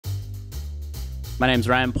My name's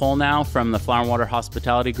Ryan Pollnow from the Flower and Water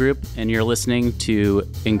Hospitality Group, and you're listening to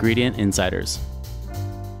Ingredient Insiders.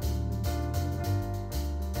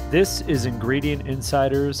 This is Ingredient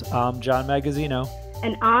Insiders. I'm John Magazzino.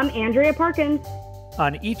 And I'm Andrea Parkins.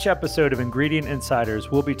 On each episode of Ingredient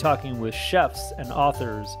Insiders, we'll be talking with chefs and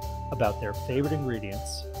authors about their favorite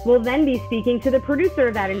ingredients. We'll then be speaking to the producer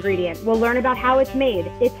of that ingredient. We'll learn about how it's made,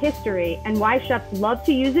 its history, and why chefs love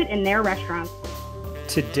to use it in their restaurants.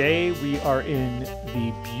 Today, we are in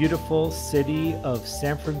the beautiful city of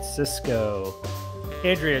San Francisco.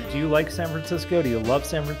 Andrea, do you like San Francisco? Do you love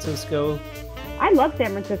San Francisco? I love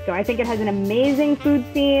San Francisco. I think it has an amazing food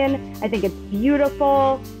scene. I think it's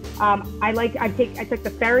beautiful. I took the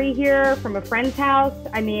ferry here from a friend's house.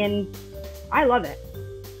 I mean, I love it.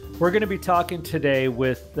 We're going to be talking today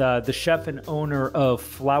with the chef and owner of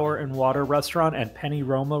Flower and Water Restaurant and Penny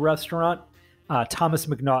Roma Restaurant, Thomas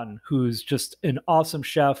McNaughton, who's just an awesome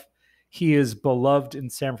chef. He is beloved in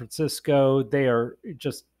San Francisco. They are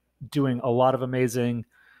just doing a lot of amazing,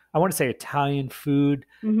 I want to say Italian food,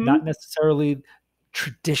 not necessarily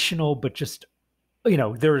traditional, but just,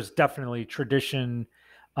 there's definitely tradition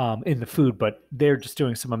in the food, but they're just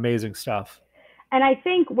doing some amazing stuff. And I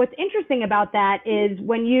think what's interesting about that is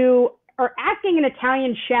when you are asking an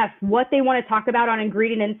Italian chef what they want to talk about on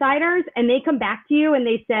Ingredient Insiders, and they come back to you and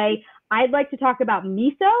they say, I'd like to talk about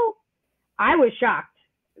miso, I was shocked,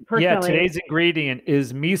 personally. Yeah, today's ingredient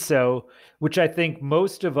is miso, which I think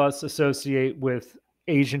most of us associate with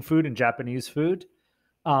Asian food and Japanese food.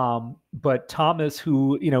 But Thomas,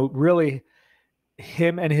 who, really,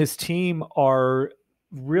 him and his team are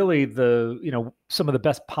really some of the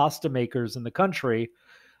best pasta makers in the country.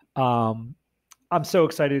 I'm so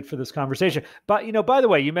excited for this conversation. But, by the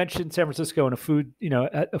way, you mentioned San Francisco and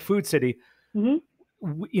a food city.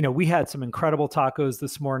 We had some incredible tacos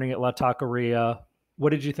this morning at La Taqueria. What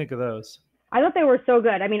did you think of those? I thought they were so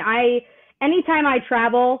good. I mean, anytime I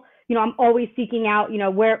travel, I'm always seeking out,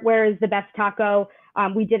 where is the best taco.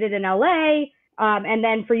 We did it in LA. And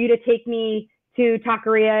then for you to take me to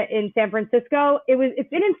Taqueria in San Francisco,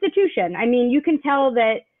 it's an institution. I mean, you can tell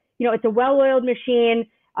that, it's a well-oiled machine.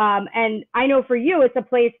 And I know for you, it's a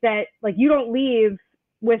place that you don't leave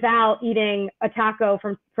without eating a taco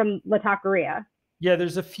from La Taqueria. Yeah,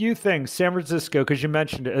 there's a few things. San Francisco, because you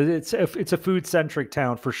mentioned it, it's a food-centric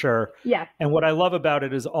town for sure. Yes. And what I love about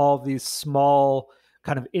it is all these small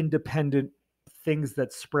kind of independent things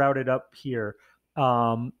that sprouted up here.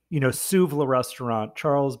 Suvla restaurant,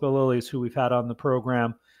 Charles Belili's, who we've had on the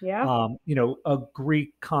program. Yeah. A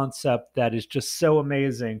Greek concept that is just so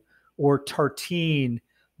amazing. Or Tartine,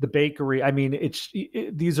 the bakery. I mean,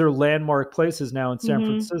 these are landmark places now in San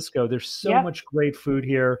Francisco. There's so much great food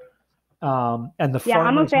here. And the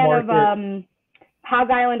farmers I'm a fan market. Of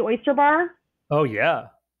Hog Island Oyster Bar. Oh yeah.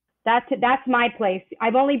 That's my place.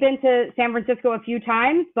 I've only been to San Francisco a few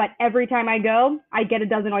times, but every time I go, I get a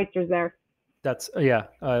dozen oysters there.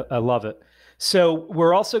 I love it. So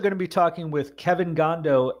we're also going to be talking with Kevin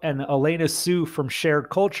Gondo and Eleana Hsu from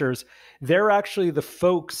Shared Cultures. They're actually the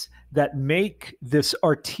folks that make this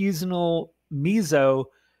artisanal miso,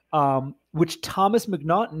 which Thomas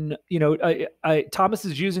McNaughton, Thomas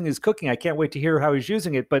is using his cooking. I can't wait to hear how he's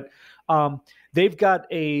using it, but they've got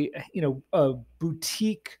a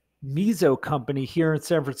boutique miso company here in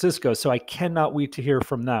San Francisco. So I cannot wait to hear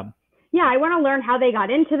from them. Yeah, I want to learn how they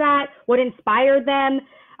got into that, what inspired them.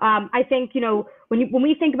 I think, when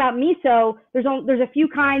we think about miso, there's a few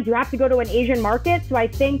kinds. You have to go to an Asian market. So I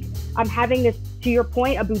think having this, to your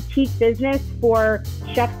point, a boutique business for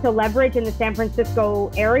chefs to leverage in the San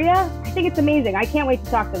Francisco area, I think it's amazing. I can't wait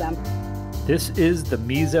to talk to them. This is the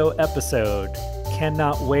miso episode.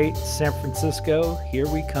 Cannot wait. San Francisco, here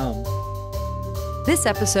we come. This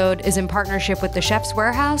episode is in partnership with The Chef's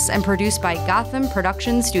Warehouse and produced by Gotham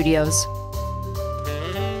Production Studios.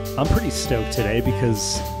 I'm pretty stoked today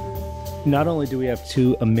because not only do we have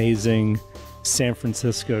two amazing San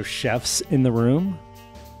Francisco chefs in the room,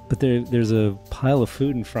 but there's a pile of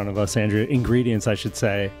food in front of us, Andrea, ingredients, I should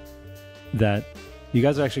say, that you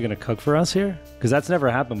guys are actually going to cook for us here? Because that's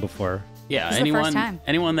never happened before. Yeah, This is the first time.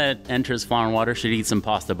 anyone that enters Flower and Water should eat some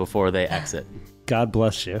pasta before they exit. God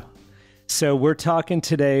bless you. So we're talking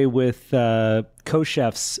today with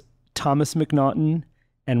co-chefs Thomas McNaughton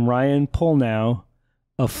and Ryan Pollnow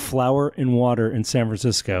of Flower and Water in San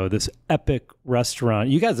Francisco, this epic restaurant.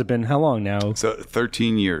 You guys have been how long now? So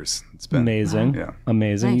 13 years. It's been amazing. Yeah.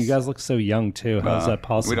 Amazing. Nice. You guys look so young too. How's that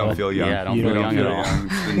possible? We don't feel young. Yeah, I don't feel young at all.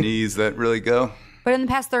 It's the knees that really go. But in the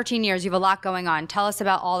past 13 years, you have a lot going on. Tell us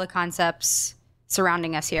about all the concepts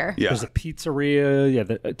surrounding us here. Yeah. There's a pizzeria.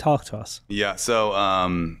 Yeah, talk to us. Yeah. So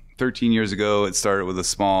 13 years ago, it started with a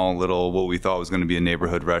small little, what we thought was going to be a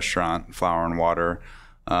neighborhood restaurant, Flour and Water.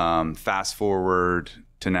 Fast forward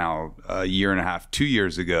to now, a year and a half, 2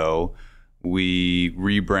 years ago, we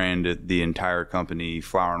rebranded the entire company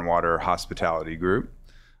Flour and Water Hospitality Group.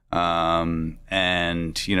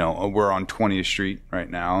 And, you know, we're on 20th Street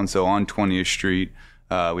right now. And so on 20th Street,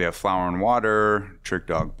 we have Flour and Water, Trick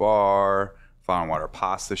Dog Bar, Flour and Water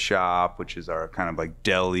Pasta Shop, which is our kind of like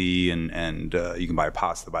deli, and you can buy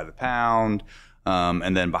pasta by the pound.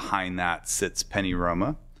 And then behind that sits Penny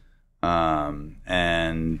Roma.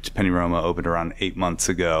 And Penny Roma opened around 8 months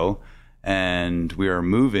ago. And we are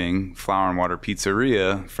moving Flour and Water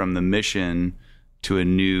Pizzeria from the Mission to a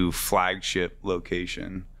new flagship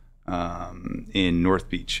location in North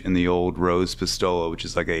Beach, in the old Rose Pistola, which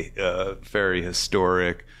is like a very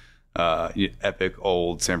historic, epic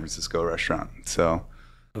old San Francisco restaurant. So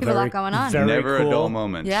we have a lot going on. Never cool. a dull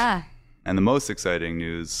moment. Yeah. And the most exciting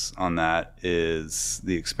news on that is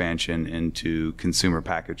the expansion into consumer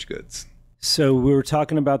packaged goods. So we were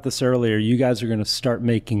talking about this earlier. You guys are going to start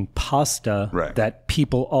making pasta that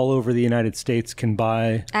people all over the United States can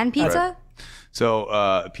buy. And pizza? Right.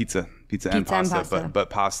 So pizza and pasta. But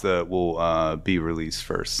pasta will be released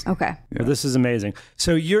first. Okay. Yeah. Well, this is amazing.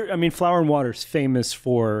 So Flour and Water's famous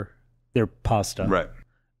for their pasta. Right.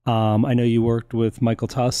 I know you worked with Michael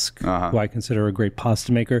Tusk, who I consider a great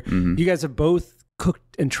pasta maker. Mm-hmm. You guys have both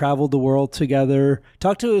cooked and traveled the world together.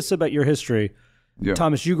 Talk to us about your history. Yeah.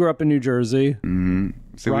 Thomas, you grew up in New Jersey. Mm-hmm.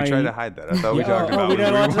 So Ryan, we tried to hide that. I thought we talked about it. We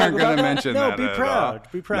weren't going to mention that. No, be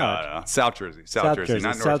proud. Be proud. No. South Jersey,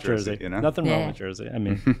 not North Jersey. You know? Nothing wrong with Jersey. I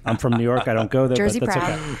mean, I'm from New York. I don't go there, Jersey but that's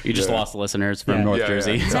proud. okay. You just lost listeners from North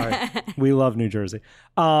Jersey. Sorry. We love New Jersey.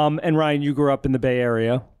 And Ryan, you grew up in the Bay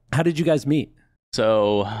Area. How did you guys meet?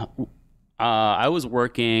 So I was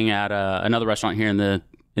working at another restaurant here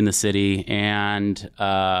in the city, and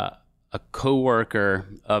a coworker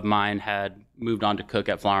of mine had moved on to cook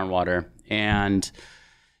at Flour and Water, and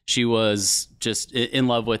she was just in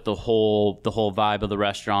love with the whole vibe of the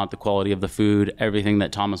restaurant, the quality of the food, everything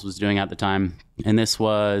that Thomas was doing at the time. And this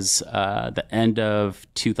was the end of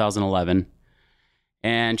 2011,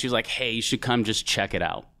 and she was like, "Hey, you should come just check it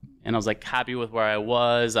out." And I was like, happy with where I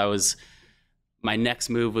was. My next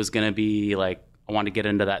move was going to be like, I wanted to get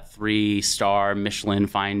into that 3-star Michelin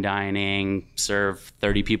fine dining, serve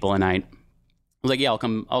 30 people a night. I was like, yeah, I'll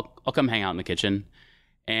come hang out in the kitchen,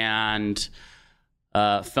 and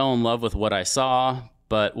fell in love with what I saw,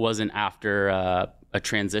 but wasn't after a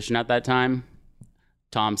transition at that time.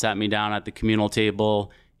 Tom sat me down at the communal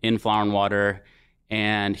table in Flour and Water,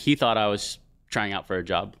 and he thought I was trying out for a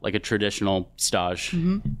job, like a traditional stage.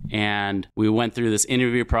 Mm-hmm. And we went through this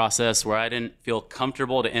interview process where I didn't feel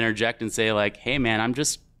comfortable to interject and say like, hey man, I'm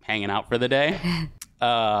just hanging out for the day.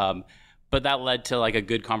 But that led to like a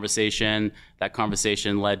good conversation. That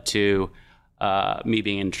conversation led to me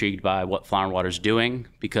being intrigued by what Flour and Water's doing,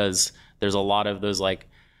 because there's a lot of those like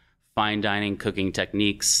fine dining cooking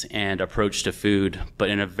techniques and approach to food, but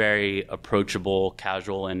in a very approachable,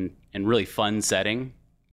 casual, and really fun setting.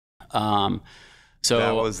 So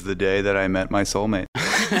that was the day that I met my soulmate,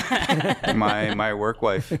 my work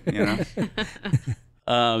wife, you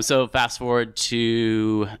know? So fast forward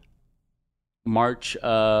to March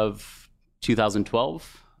of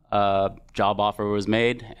 2012, job offer was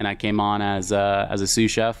made, and I came on as a sous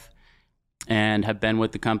chef, and have been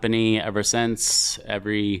with the company ever since.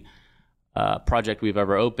 Every project we've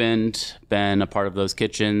ever opened, been a part of those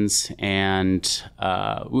kitchens, and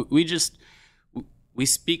we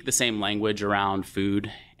speak the same language around food,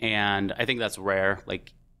 and I think that's rare.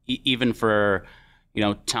 Like even for, you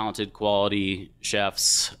know, talented quality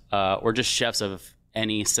chefs, or just chefs of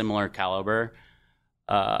any similar caliber,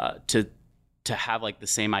 to have like the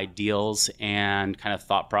same ideals and kind of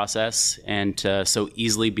thought process, and to so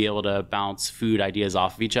easily be able to bounce food ideas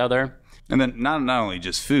off of each other. And then not only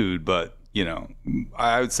just food, but you know,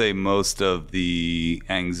 I would say most of the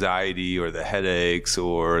anxiety or the headaches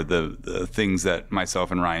or the things that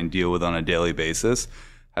myself and Ryan deal with on a daily basis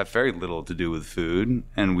have very little to do with food.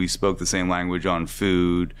 And we spoke the same language on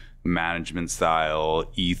food, management style,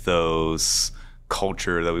 ethos,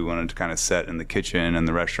 culture that we wanted to kind of set in the kitchen and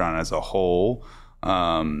the restaurant as a whole.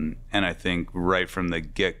 And I think right from the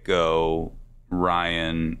get-go,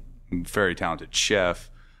 Ryan, very talented chef,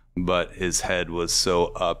 but his head was so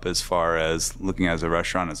up as far as looking at the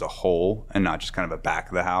restaurant as a whole and not just kind of a back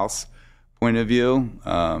of the house point of view.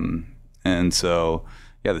 And so,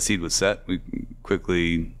 yeah, the seed was set. We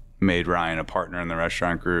quickly made Ryan a partner in the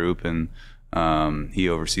restaurant group, and he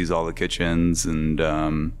oversees all the kitchens and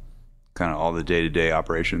kind of all the day-to-day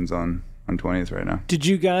operations on on 20th right now.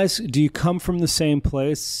 Do you come from the same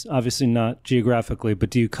place? Obviously not geographically, but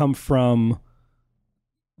do you come from,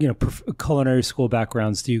 culinary school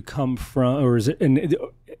backgrounds? Do you come from, or is it, and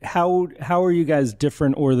how are you guys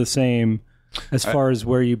different or the same as far as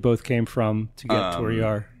where you both came from to get to where you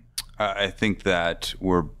are? I think that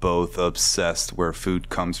we're both obsessed where food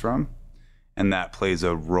comes from. And that plays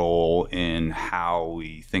a role in how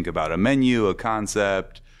we think about a menu, a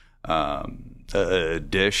concept, a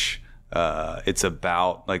dish. It's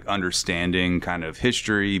about like understanding kind of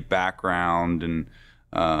history, background, and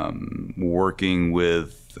working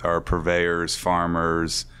with our purveyors,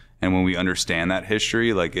 farmers. And when we understand that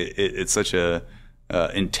history, like it's such a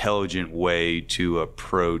intelligent way to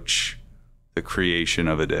approach the creation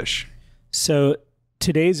of a dish. So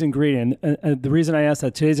today's ingredient, the reason I asked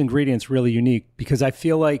that, today's ingredient's really unique because I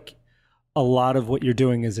feel like a lot of what you're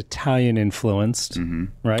doing is Italian influenced,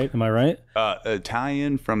 right? Am I right?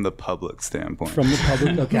 Italian from the public standpoint. From the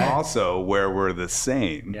public, okay. Also, where we're the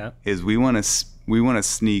same is we want to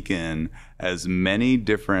sneak in as many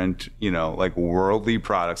different, like worldly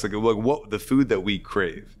products, like what the food that we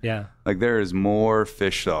crave. Yeah. Like there is more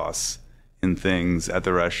fish sauce in things at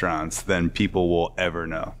the restaurants than people will ever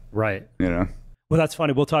know. Right. Well, that's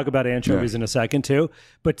funny. We'll talk about anchovies in a second too.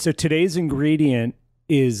 But so today's ingredient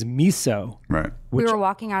is miso. Right. We were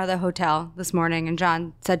walking out of the hotel this morning and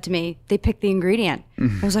John said to me, they picked the ingredient.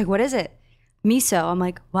 I was like, what is it? Miso. I'm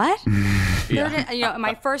like, what?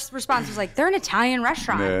 My first response was like, they're an Italian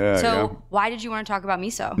restaurant. Why did you want to talk about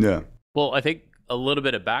miso? Yeah. Well, I think a little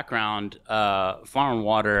bit of background, Farm and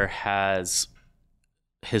Water has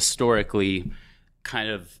historically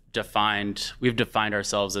we've defined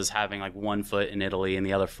ourselves as having like one foot in Italy and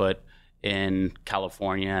the other foot in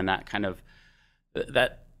California, and that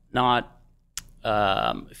not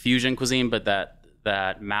fusion cuisine, but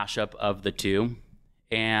that mashup of the two.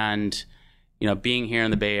 And being here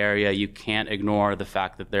in the Bay Area, you can't ignore the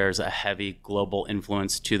fact that there's a heavy global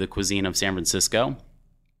influence to the cuisine of San Francisco.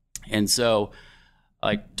 And so,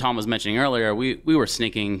 like Tom was mentioning earlier, we were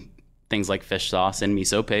sneaking things like fish sauce and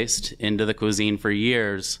miso paste into the cuisine for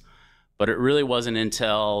years, but it really wasn't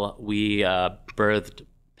until we birthed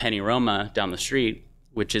Penny Roma down the street,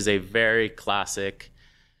 which is a very classic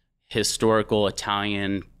historical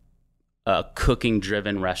Italian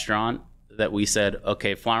cooking-driven restaurant, that we said,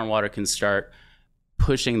 okay, Flour and Water can start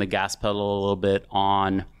pushing the gas pedal a little bit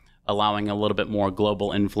on allowing a little bit more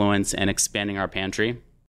global influence and expanding our pantry.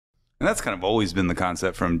 And that's kind of always been the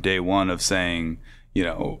concept from day one of saying,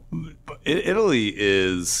 Italy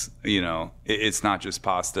is, it's not just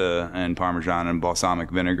pasta and Parmesan and balsamic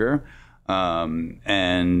vinegar.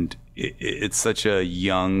 And it's such a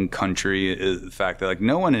young country, the fact that like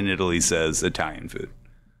no one in Italy says Italian food.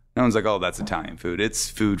 No one's like, oh, that's Italian food. It's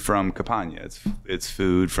food from Campania. It's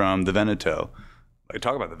food from the Veneto. Like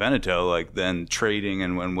talk about the Veneto, like then trading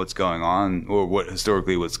and what's going on, or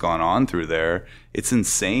what's gone on through there. It's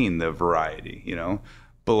insane, the variety,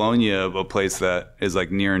 Bologna, a place that is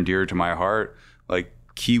like near and dear to my heart, like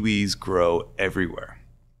kiwis grow everywhere.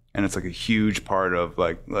 And it's like a huge part of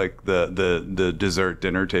like the dessert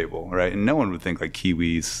dinner table, right? And no one would think like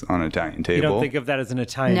kiwis on an Italian table. You don't think of that as an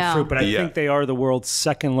Italian fruit, but I think they are the world's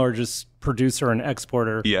second largest producer and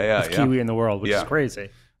exporter of kiwi in the world, which is crazy.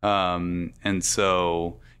 And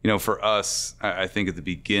so, for us, I think at the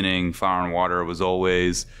beginning, Flour and Water was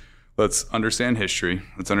always, let's understand history.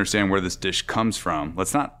 Let's understand where this dish comes from.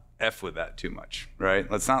 Let's not F with that too much,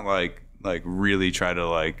 right? Let's not like really try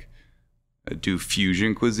to do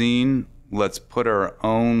fusion cuisine. Let's put our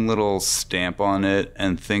own little stamp on it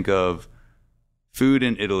and think of food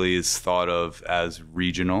in Italy is thought of as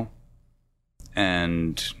regional.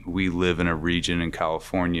 And we live in a region in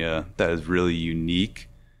California that is really unique.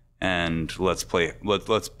 And let's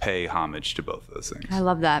pay homage to both of those things. I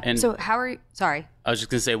love that. And so how are you, sorry. I was just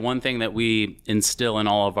going to say one thing that we instill in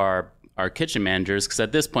all of our kitchen managers, because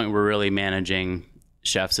at this point we're really managing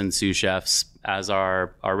chefs and sous chefs as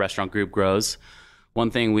our restaurant group grows.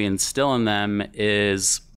 One thing we instill in them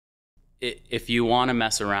is if you want to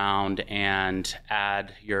mess around and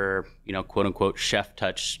add your, quote unquote chef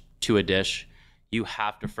touch to a dish, you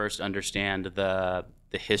have to first understand the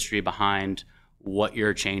history behind what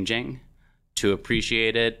you're changing to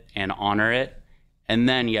appreciate it and honor it. And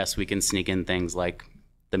then, yes, we can sneak in things like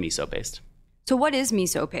the miso paste. So what is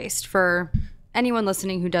miso paste for anyone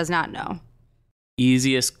listening who does not know?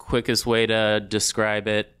 Easiest, quickest way to describe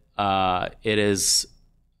it, it is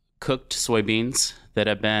cooked soybeans that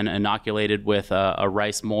have been inoculated with a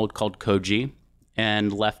rice mold called koji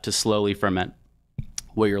and left to slowly ferment.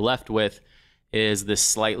 What you're left with is this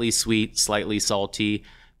slightly sweet, slightly salty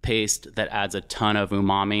paste that adds a ton of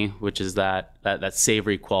umami, which is that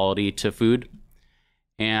savory quality to food.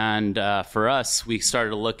 And for us, we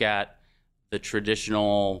started to look at the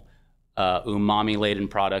traditional umami-laden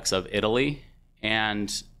products of Italy.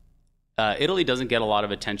 And Italy doesn't get a lot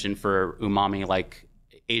of attention for umami like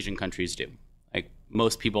Asian countries do. Like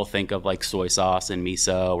most people think of like soy sauce and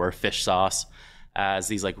miso or fish sauce as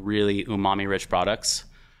these like really umami-rich products.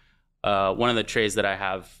 One of the trays that I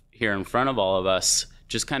have here in front of all of us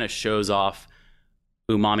just kind of shows off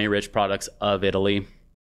umami-rich products of Italy.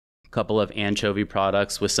 A couple of anchovy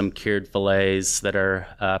products with some cured fillets that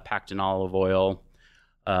are packed in olive oil.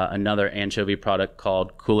 Another anchovy product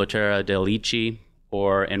called Culatera de Lici,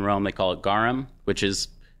 or in Rome they call it garum, which is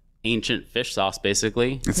ancient fish sauce,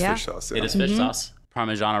 basically. It's fish sauce. Yeah. It is fish sauce.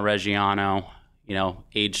 Parmigiano Reggiano,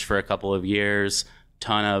 aged for a couple of years.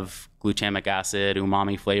 Ton of glutamic acid,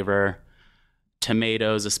 umami flavor.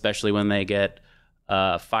 Tomatoes, especially when they get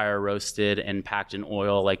fire roasted and packed in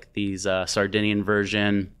oil, like these Sardinian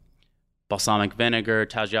version. Balsamic vinegar,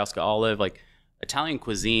 Taggiasca olive. Like Italian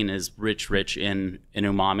cuisine is rich in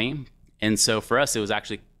umami. And so for us, it was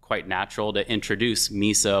actually quite natural to introduce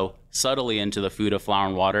miso subtly into the food of Flour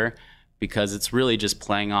and Water, because it's really just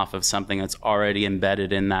playing off of something that's already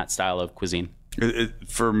embedded in that style of cuisine.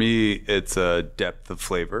 For me, it's a depth of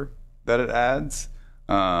flavor that it adds.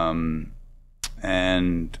 And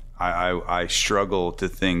I struggle to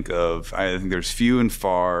think of, I think there's few and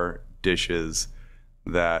far dishes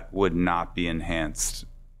that would not be enhanced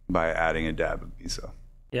by adding a dab of miso.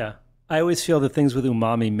 Yeah. I always feel that things with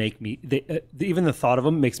umami make me, even the thought of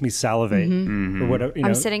them makes me salivate. Or whatever.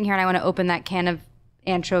 I'm sitting here and I want to open that can of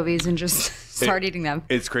anchovies and just start eating them.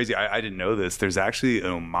 It's crazy. I didn't know this. There's actually an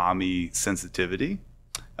umami sensitivity.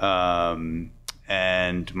 And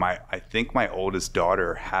I think my oldest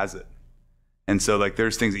daughter has it. And so like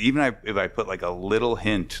there's things, even if I put like a little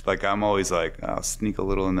hint, like I'm always like, I'll sneak a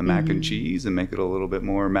little in the mac and cheese and make it a little bit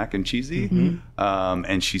more mac and cheesy.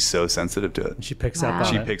 And she's so sensitive to it. She picks up on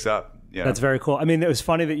She it. picks up. Yeah. That's very cool. I mean, it was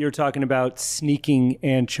funny that you were talking about sneaking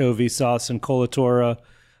anchovy sauce and colatura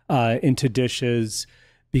into dishes,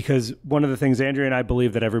 because one of the things, Andrea and I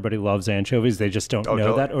believe that everybody loves anchovies. They just don't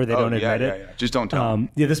know that, or they don't admit it. Yeah. Just don't tell them.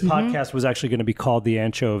 This podcast was actually going to be called The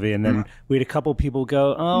Anchovy. And then we had a couple people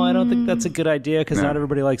go, I don't think that's a good idea because not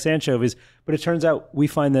everybody likes anchovies. But it turns out we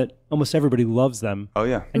find that almost everybody loves them. Oh,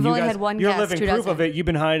 yeah. And We've only had one you're guest living who proof doesn't. of it. You've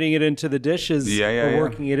been hiding it into the dishes or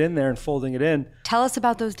working it in there and folding it in. Tell us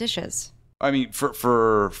about those dishes. I mean,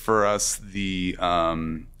 for us,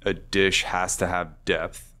 a dish has to have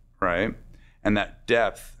depth, right? And that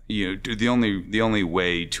depth, the only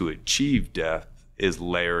way to achieve depth is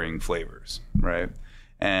layering flavors, right?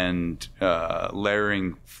 And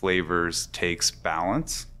layering flavors takes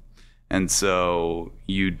balance, and so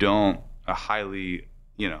you don't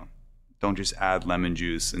don't just add lemon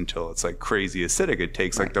juice until it's like crazy acidic. It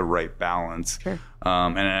takes like the right balance. Sure.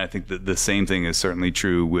 And I think that the same thing is certainly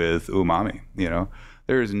true with umami.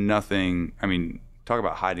 There is nothing, talk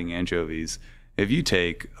about hiding anchovies. If you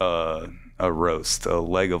take a roast, a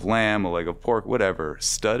leg of lamb, a leg of pork, whatever,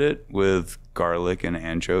 stud it with garlic and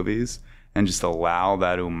anchovies and just allow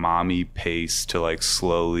that umami paste to like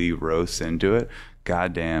slowly roast into it.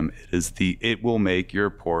 Goddamn, it will make your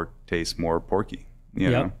pork taste more porky. You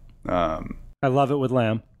know? I love it with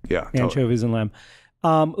lamb. Yeah, anchovies and lamb.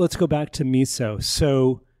 Let's go back to miso.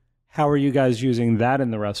 So how are you guys using that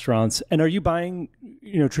in the restaurants? And are you buying,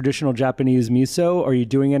 traditional Japanese miso? Are you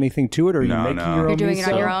doing anything to it? Or are you making your own You're doing miso?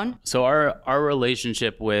 it on your own? So our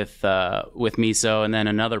relationship with miso, and then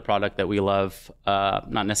another product that we love,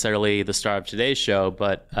 not necessarily the star of today's show,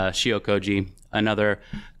 but shio-koji, another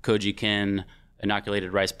koji-kin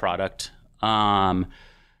inoculated rice product.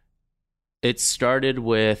 It started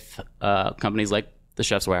with companies like the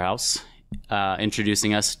Chef's Warehouse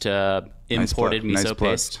introducing us to imported miso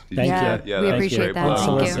paste. Thank you. We appreciate that.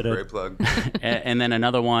 Thank you. Great plug. And then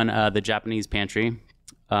another one, the Japanese Pantry,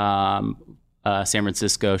 San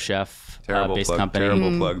Francisco chef based company.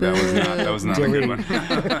 Terrible plug. That was not a good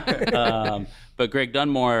one. But Greg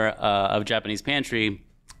Dunmore of Japanese Pantry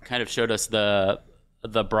kind of showed us the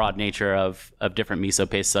broad nature of different miso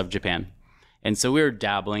pastes of Japan. And so we were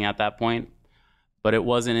dabbling at that point, but it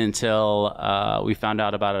wasn't until we found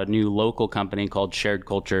out about a new local company called Shared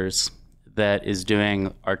Cultures that is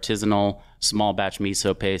doing artisanal small batch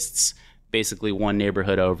miso pastes, basically one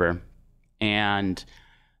neighborhood over. And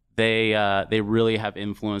they really have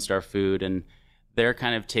influenced our food, and they're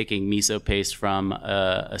kind of taking miso paste from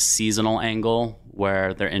a seasonal angle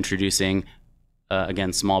where they're introducing,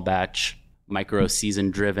 again, small batch, micro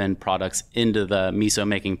season driven products into the miso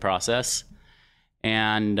making process.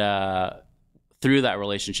 And through that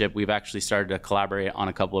relationship, we've actually started to collaborate on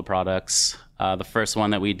a couple of products. The first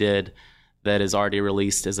one that we did that is already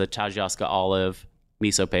released is a Tajioska olive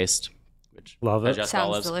miso paste, which Love it. Tajioska Sounds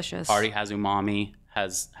olives delicious. already has umami,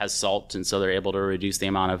 has salt, and so they're able to reduce the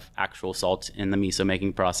amount of actual salt in the miso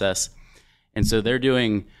making process. And so they're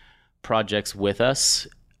doing projects with us,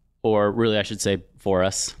 or really I should say for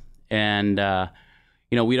us. And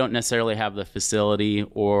we don't necessarily have the facility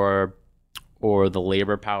or the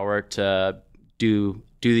labor power to do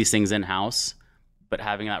these things in-house, but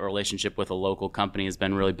having that relationship with a local company has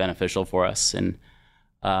been really beneficial for us. And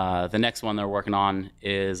the next one they're working on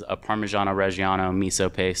is a Parmigiano Reggiano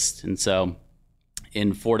miso paste. And so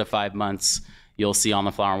in 4 to 5 months, you'll see on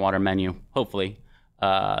the Flour and Water menu, hopefully,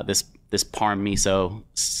 this Parm miso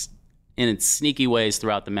in its sneaky ways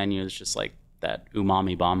throughout the menu is just like that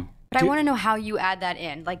umami bomb. But I want to know how you add that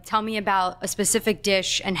in. Like, tell me about a specific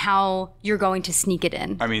dish and how you're going to sneak it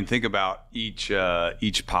in. I mean, think about each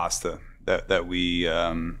pasta that we,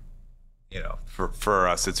 for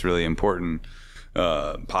us, it's really important.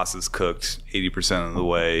 Pasta's cooked 80% of the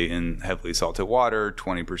way in heavily salted water,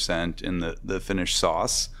 20% in the finished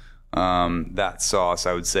sauce. That sauce,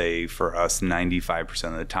 I would say, for us, 95%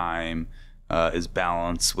 of the time is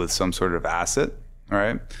balanced with some sort of acid,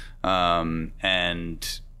 right?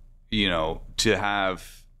 And to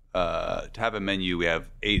have a menu, we have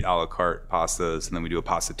 8 a la carte pastas, and then we do a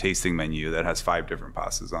pasta tasting menu that has 5 different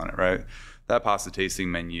pastas on it, right? That pasta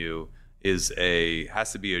tasting menu has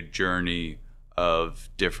to be a journey of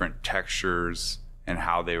different textures and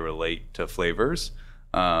how they relate to flavors.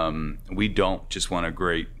 We don't just want a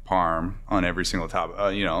great parm on every single top.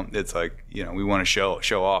 It's like, we want to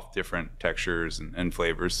show off different textures and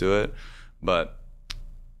flavors to it, but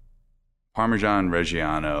Parmesan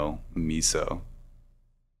Reggiano miso,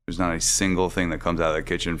 there's not a single thing that comes out of the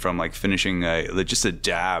kitchen, from like finishing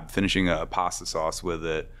finishing a pasta sauce with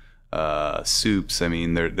it, soups. I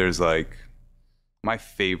mean, there's like, my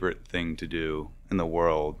favorite thing to do in the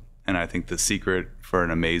world, and I think the secret for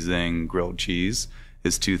an amazing grilled cheese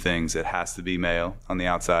is 2 things. It has to be mayo on the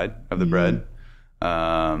outside of the bread,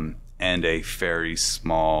 and a very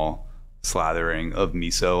small slathering of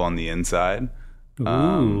miso on the inside.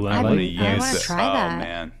 Ooh, I want to try that. Oh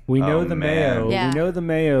man, we know the mayo. Yeah. We know the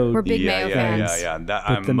mayo. We're big mayo fans. Yeah. But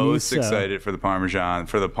I'm most miso. excited for the Parmesan,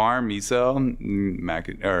 for the Parm miso, mac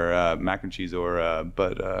and cheese,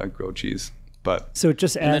 but grilled cheese. But So it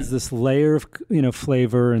just adds this layer of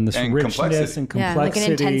flavor and this And richness complexity. and Yeah,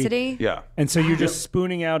 complexity. like an intensity. yeah. And so you're just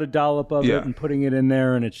spooning out a dollop of Yeah. it and putting it in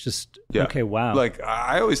there, and it's just Yeah. okay. Wow. Like,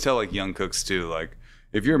 I always tell like young cooks too, like,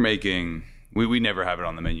 if you're making, we never have it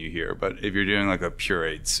on the menu here, but if you're doing like a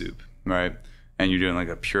pureed soup, right? And you're doing like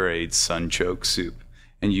a pureed sunchoke soup,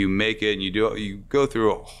 and you make it and you go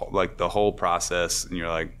through like the whole process, and you're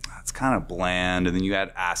like, it's kind of bland, and then you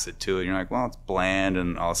add acid to it, and you're like, well, it's bland,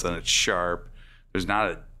 and all of a sudden it's sharp. There's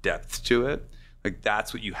not a depth to it. Like,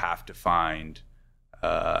 that's what you have to find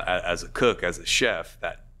as a cook, as a chef,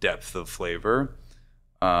 that depth of flavor.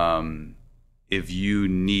 If you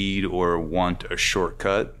need or want a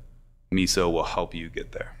shortcut, miso will help you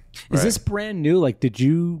get there. Is this brand new? Like, did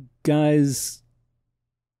you guys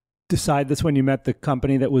decide this when you met the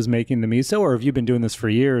company that was making the miso, or have you been doing this for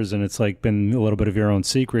years and it's like been a little bit of your own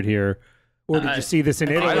secret here? Or did you see this in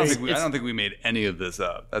Italy? I don't think we made any of this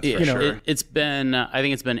up. That's for sure. I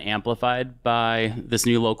think it's been amplified by this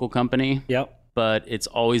new local company. Yep. But it's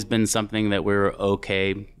always been something that we're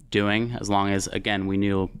okay doing, as long as, again, we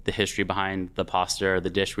knew the history behind the pasta or the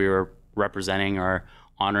dish we were representing or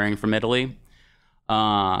honoring from Italy.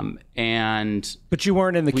 But you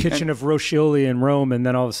weren't in the kitchen of Roscioli in Rome, and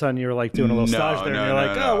then all of a sudden you're like doing a little stage there, and you're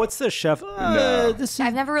like, oh, what's this, chef? This is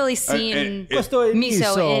I've never really seen questo è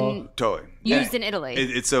miso Totally. used in Italy.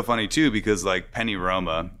 It's so funny too, because like Penny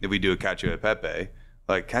Roma, if we do a cacio e pepe,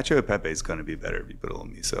 like cacio e pepe is going to be better if you put a little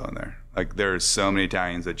miso in there. Like, there are so many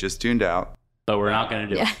Italians that just tuned out. But we're not going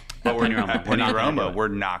to do it. But we're not We're not gonna do it. We're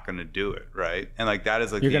not going to do it, right? And like, that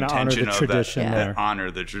is like You're the gonna honor intention the of tradition that, there. that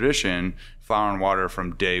honor the tradition. Flour and Water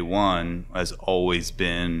from day one has always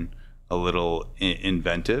been a little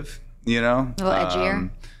inventive, A little edgier.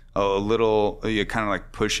 A little, kind of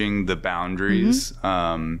like pushing the boundaries.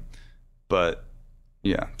 But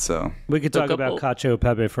yeah, so we could talk about cacio e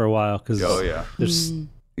pepe for a while, because there's you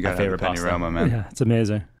got favorite Penny pasta. Roma, man. yeah, it's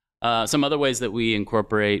amazing. Some other ways that we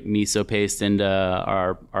incorporate miso paste into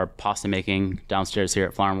our pasta making downstairs here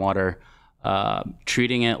at Flour and Water,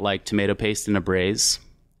 treating it like tomato paste in a braise,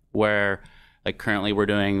 where like currently we're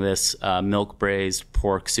doing this milk braised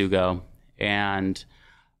pork sugo, and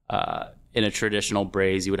in a traditional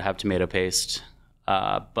braise you would have tomato paste,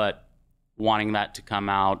 but wanting that to come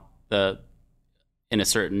out in a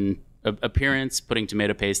certain appearance. Putting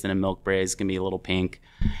tomato paste in a milk braise can be a little pink.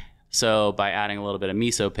 So by adding a little bit of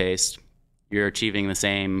miso paste, you're achieving the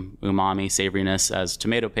same umami savoriness as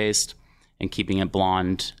tomato paste and keeping it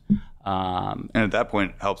blonde. And at that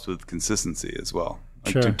point, it helps with consistency as well.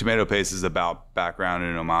 Like Sure. Tomato paste is about background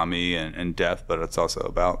in umami and depth, but it's also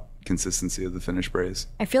about consistency of the finished braise.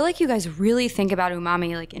 I feel like you guys really think about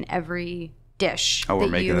umami like in every dish. Oh, we're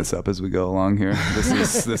that making you... this up as we go along here.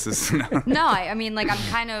 This is No, I mean, like, I'm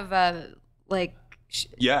kind of like,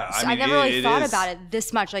 yeah. I I mean, never really it thought is. about it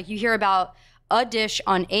this much. Like, you hear about a dish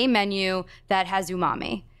on a menu that has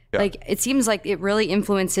umami. Yeah. Like, it seems like it really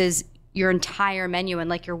influences your entire menu and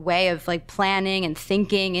like your way of like planning and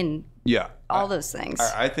thinking and Yeah, all those things.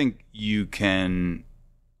 I think you can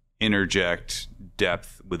interject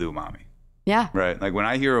depth with umami. Yeah. Right. Like when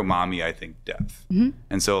I hear umami, I think depth.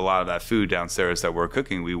 And so a lot of that food downstairs that we're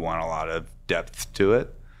cooking, we want a lot of depth to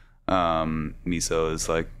it. Miso is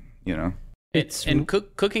like, you know.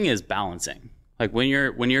 Cooking is balancing. Like when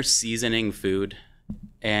you're seasoning food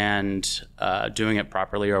and doing it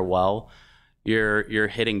properly or well, you're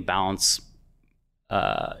hitting balance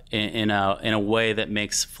in a way that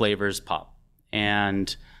makes flavors pop.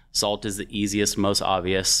 And salt is the easiest, most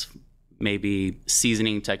obvious, maybe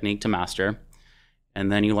seasoning technique to master.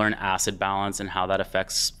 And then you learn acid balance and how that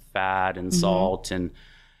affects fat and salt, and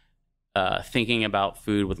thinking about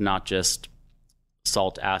food with not just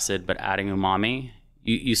salt, acid, but adding umami.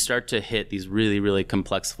 You start to hit these really, really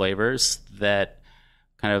complex flavors that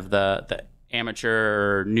kind of the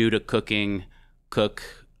amateur or new to cooking cook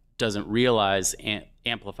doesn't realize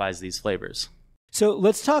amplifies these flavors. So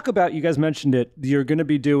let's talk about, you guys mentioned it, you're going to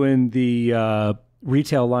be doing the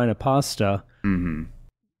retail line of pasta. Mm-hmm.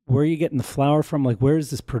 Where are you getting the flour from? Like, where is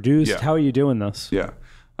this produced? Yeah. How are you doing this? Yeah.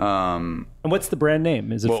 And what's the brand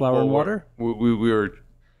name? Is it Flour and Water?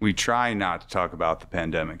 We try not to talk about the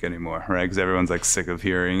pandemic anymore, right? Because everyone's like sick of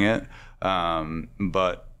hearing it.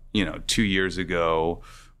 But 2 years ago,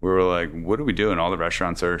 we were like, what are we doing? All the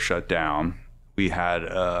restaurants are shut down. We had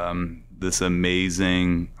this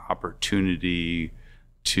amazing opportunity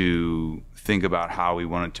to think about how we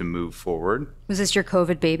wanted to move forward. Was this your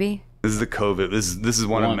COVID baby? This is the COVID. This is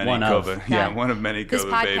one of many COVID. Yeah. One of many This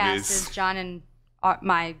COVID podcast babies. is John and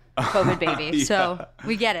my COVID baby. Yeah. So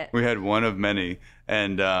we get it. We had one of many,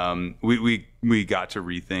 and we got to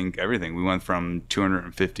rethink everything. We went from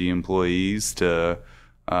 250 employees to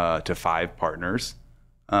 5 partners,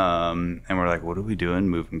 and we're like, what are we doing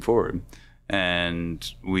moving forward?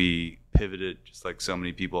 And we pivoted just like so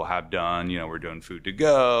many people have done. We're doing food to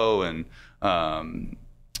go, and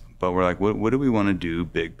but we're like, what do we want to do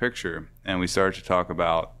big picture? And we started to talk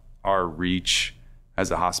about our reach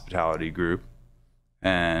as a hospitality group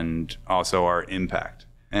and also our impact.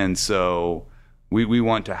 And so we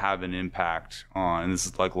want to have an impact on, and this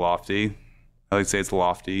is like lofty. I like to say it's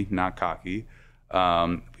lofty, not cocky.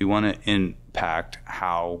 We want to impact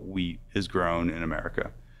how wheat is grown in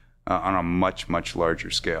America on a much, much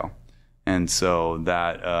larger scale. And so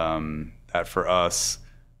that for us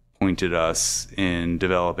pointed us in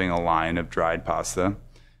developing a line of dried pasta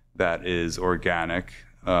that is organic.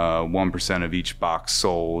 1% of each box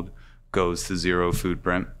sold goes to zero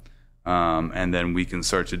footprint. And then we can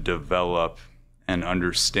start to develop and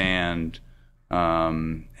understand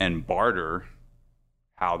and barter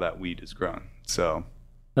how that wheat is grown. So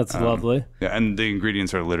That's lovely. Yeah, and the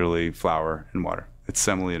ingredients are literally flour and water. It's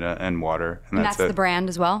semolina and water. And that's the brand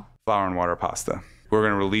as well? Flour and water pasta. We're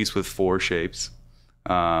going to release with 4 shapes.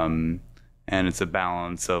 And it's a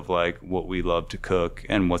balance of like what we love to cook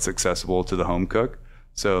and what's accessible to the home cook.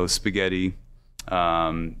 So spaghetti,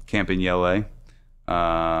 campagnole,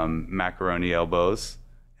 macaroni elbows,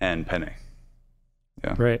 and penne.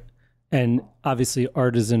 Yeah. Great. And obviously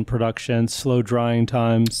artisan production, slow drying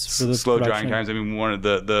times for the slow production. drying times. I mean, one of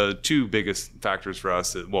the 2 biggest factors for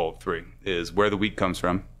us, 3, is where the wheat comes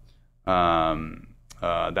from.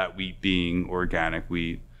 That wheat being organic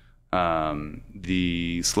wheat.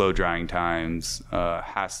 The slow drying times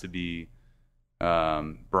has to be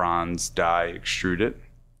bronze die extruded.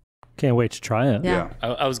 Can't wait to try it. Yeah.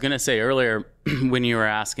 I was going to say earlier when you were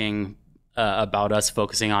asking about us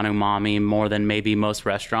focusing on umami more than maybe most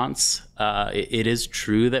restaurants, it is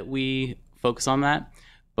true that we focus on that.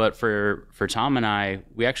 But for Tom and I,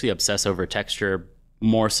 we actually obsess over texture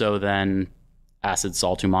more so than acid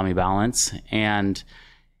salt umami balance. And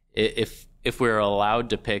if we're allowed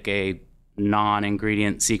to pick a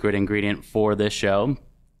non-ingredient, secret ingredient for this show,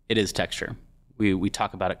 it is texture. We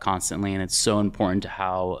talk about it constantly, and it's so important to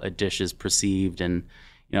how a dish is perceived. And,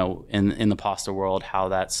 in the pasta world, how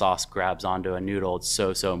that sauce grabs onto a noodle, it's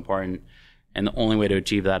so, so important. And the only way to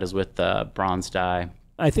achieve that is with bronze dye.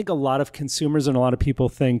 I think a lot of consumers and a lot of people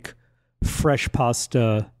think fresh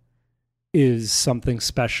pasta is something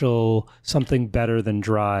special, something better than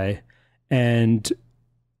dry. And,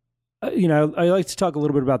 you know, I like to talk a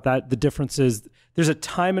little bit about that. The difference is there's a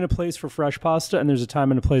time and a place for fresh pasta, and there's a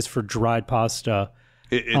time and a place for dried pasta.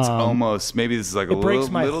 It's almost, maybe this is like a little too extreme.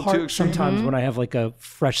 It breaks my heart sometimes when I have like a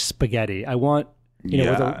fresh spaghetti. I want, you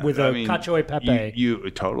know, with a cacio e pepe. You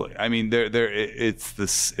totally. I mean,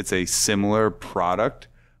 it's a similar product,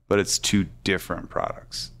 but it's two different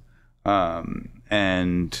products. And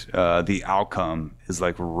the outcome is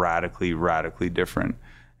like radically different.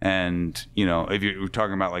 And, you know, if you're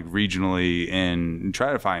talking about like regionally and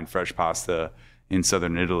try to find fresh pasta in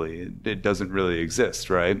southern Italy, it doesn't really exist,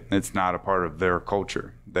 right? It's not a part of their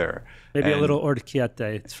culture there. Maybe a little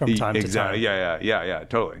orecchiette from time to time. Yeah,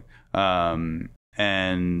 totally.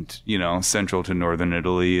 And, you know, central to northern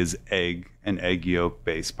Italy is egg and egg yolk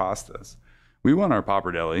based pastas. We want our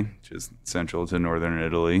pappardelle, which is central to northern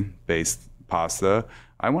Italy based pasta.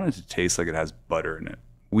 I want it to taste like it has butter in it.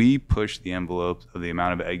 We push the envelope of the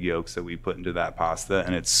amount of egg yolks that we put into that pasta,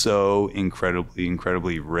 and it's so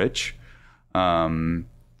incredibly rich.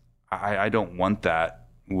 I don't want that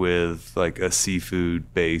with like a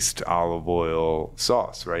seafood based olive oil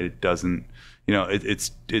sauce, right? It doesn't, you know,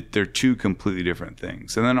 they're two completely different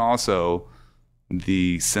things. And then also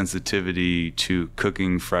the sensitivity to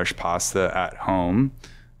cooking fresh pasta at home.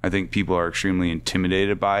 I think people are extremely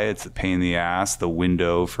intimidated by it. It's a pain in the ass. The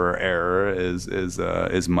window for error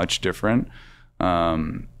is much different.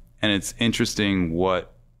 And it's interesting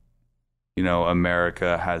what, you know,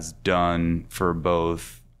 America has done for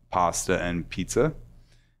both pasta and pizza.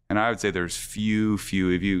 And I would say there's few, if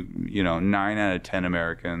you know, 9 out of 10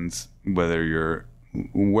 Americans, whether you're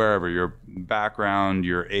wherever your background,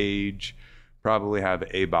 your age, probably have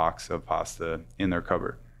a box of pasta in their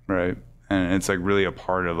cupboard, right? And it's like really a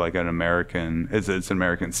part of like it's an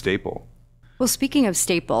American staple. Well, speaking of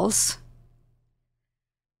staples,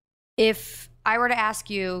 if I were to ask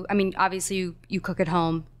you, I mean, obviously you cook at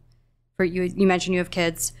home. You mentioned you have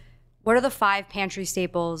kids. What are the 5 pantry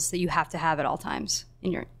staples that you have to have at all times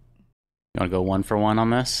in your? You want to go one for one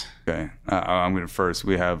on this? Okay, I'm going to first.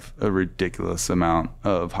 We have a ridiculous amount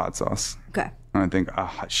of hot sauce. Okay. I think a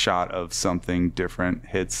shot of something different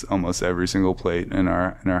hits almost every single plate in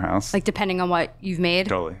our house. Like depending on what you've made.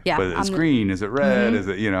 Totally. Yeah. But it's green. Is it red? Is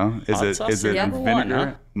it, you know? Is it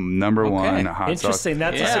vinegar? Number one, hot sauce. Interesting.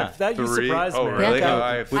 That you surprised me. Oh, really?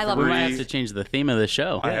 Yeah. I love We might have to change the theme of the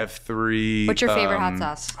show. I have 3. What's your favorite hot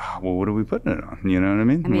sauce? Well, what are we putting it on? You know what I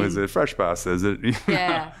mean? Is it fresh pasta? Is it?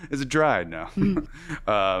 Yeah. Is it dried? No.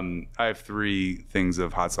 I have 3 things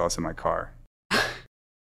of hot sauce in my car.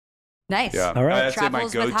 Nice. Yeah. All right. I'd say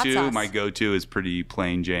Travels with hot sauce. my go-to is pretty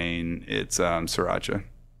plain Jane. It's sriracha.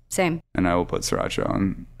 Same. And I will put sriracha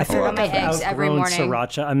on. I feel like my I've eggs every outgrown morning.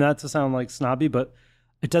 sriracha. I'm not to sound like snobby, but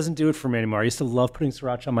it doesn't do it for me anymore. I used to love putting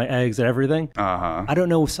sriracha on my eggs and everything. I don't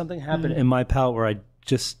know if something happened in my palate where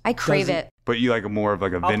I crave it. But you like more of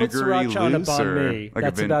like a I'll put vinegary sriracha on a loose banh mi. like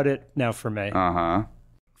That's about it now for me.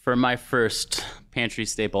 For my first pantry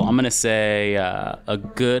staple, I'm going to say a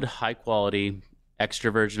good, high quality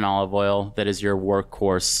extra virgin olive oil that is your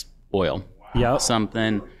workhorse oil. Yeah.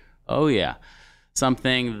 Something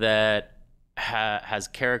that has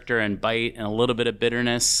character and bite and a little bit of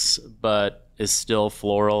bitterness, but is still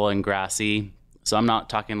floral and grassy. So I'm not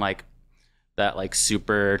talking like that, like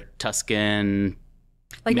super Tuscan.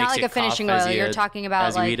 Like not like a finishing oil. You're talking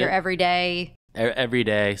about like your everyday. Every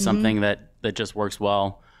day, something that just works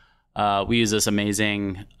well. We use this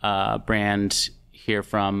amazing brand here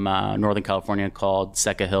from Northern California called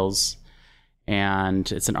Seca Hills,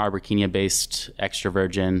 and it's an Arbequina-based extra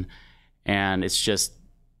virgin, and it's just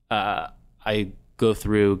I go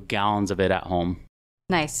through gallons of it at home.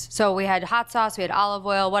 Nice. So we had hot sauce, we had olive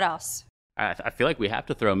oil. What else? I feel like we have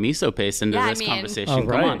to throw miso paste into this conversation. Oh,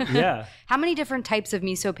 right. Come on. Yeah. How many different types of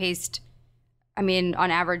miso paste, I mean,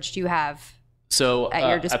 on average, do you have at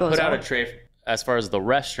your disposal? I put out a tray as far as the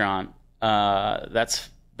restaurant. That's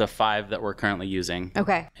the 5 that we're currently using.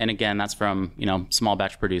 Okay. And again, that's from, small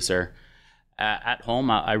batch producer. At home,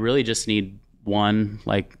 I really just need one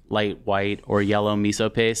like light white or yellow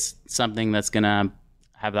miso paste, something that's going to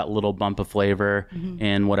have that little bump of flavor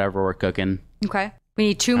in whatever we're cooking. Okay. We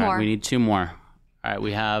need 2 more. We need 2 more. All right.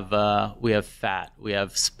 We have fat, we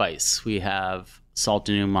have spice, we have salt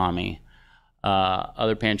and umami.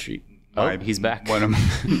 Other pantry. Oh, he's back. One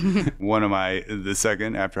of my, the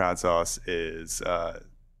second after hot sauce is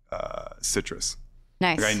citrus.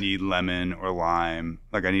 Nice. Like I need lemon or lime.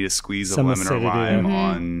 Like I need a squeeze Some of lemon or acidity.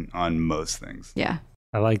 lime on most things. Yeah.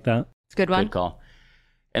 I like that. It's a good one. Good call.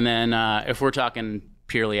 And then if we're talking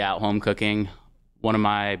purely at-home cooking, one of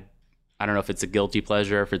my, I don't know if it's a guilty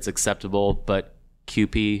pleasure, if it's acceptable, but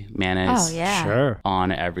QP mayonnaise Oh, yeah. Sure.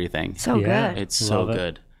 on everything. So Yeah. good. It's so Love it.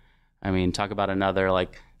 good. I mean, talk about another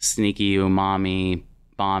like sneaky umami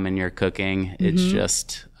bomb in your cooking. It's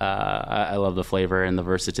just, I love the flavor and the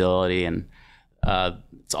versatility, and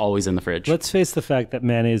it's always in the fridge. Let's face the fact that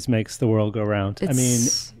mayonnaise makes the world go round. I mean,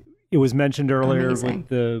 It's it was mentioned earlier amazing. with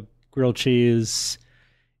the grilled cheese.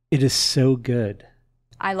 It is so good.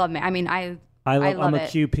 I love it. I mean, I I'm love a it.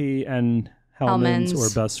 QP and Hellman's Hellmann's.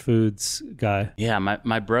 or Best Foods guy. Yeah,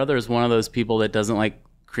 my brother is one of those people that doesn't like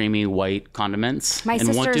creamy white condiments. My and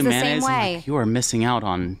won't sister's do the same mayonnaise. I'm way. like, you are missing out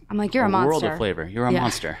on I'm like, you're a world monster. of flavor. You're a Yeah.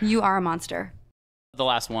 monster. You are a monster. The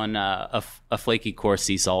last one, a flaky coarse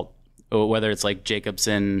sea salt, whether it's like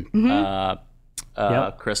Jacobson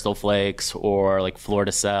Yep. Crystal Flakes or like Flor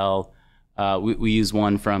de Sel. We use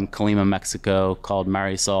one from Colima, Mexico called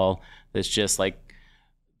Marisol. That's just like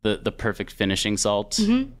the perfect finishing salt.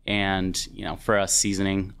 And, you know, for us,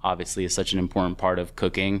 seasoning obviously is such an important part of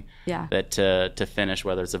cooking. Yeah. That to finish,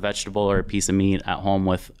 whether it's a vegetable or a piece of meat at home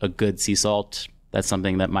with a good sea salt, that's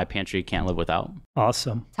something that my pantry can't live without.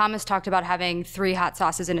 Awesome. Thomas talked about having 3 hot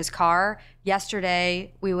sauces in his car.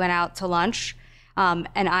 Yesterday, we went out to lunch, and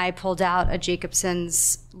I pulled out a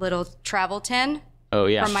Jacobson's little travel tin Oh,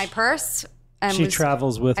 yeah. from my purse. And She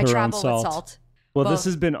travels with her own travel salt. with salt. Well, Well- this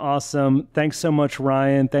has been awesome. Thanks so much,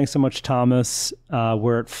 Ryan. Thanks so much, Thomas.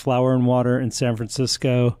 We're at Flour and Water in San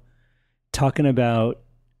Francisco talking about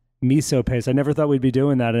miso paste. I never thought we'd be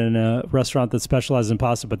doing that in a restaurant that specializes in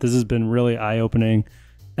pasta, but this has been really eye-opening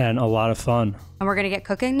and a lot of fun. And we're going to get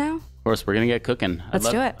cooking now? Of course, we're going to get cooking. Let's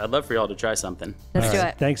do it. I'd love for y'all to try something. Let's All do right.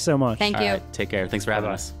 it. Thanks so much. Thank All you. right, take care. Thanks for having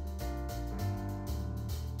Bye-bye. us.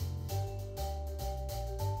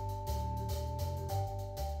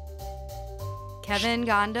 Kevin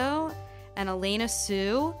Gondo and Eleana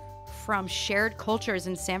Hsu from Shared Cultures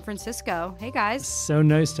in San Francisco. Hey, guys. So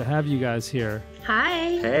nice to have you guys here. Hi.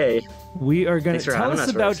 Hey, We are going thanks to for tell having us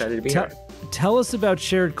us. We're about excited to be here. tell us about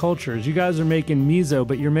Shared Cultures. You guys are making miso,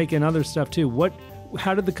 but you're making other stuff too.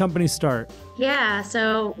 How did the company start? Yeah,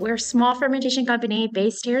 so we're a small fermentation company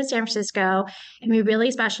based here in San Francisco, and we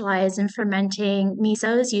really specialize in fermenting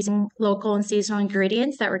misos using local and seasonal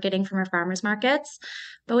ingredients that we're getting from our farmers markets.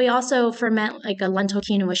 But we also ferment like a lentil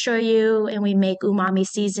quinoa shoyu, and we make umami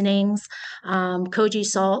seasonings, koji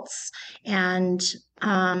salts, and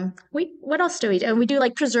what else do we do? And we do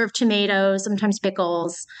like preserved tomatoes, sometimes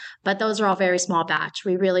pickles, but those are all very small batch.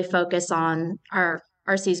 We really focus on our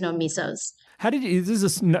seasonal misos. How did you? This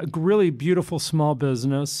is a really beautiful small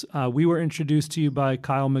business. We were introduced to you by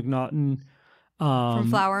Kyle McNaughton From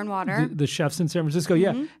Flour and Water. the chefs in San Francisco.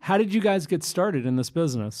 Yeah. How did you guys get started in this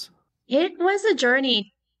business? It was a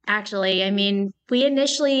journey, actually. I mean, we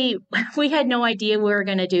had no idea we were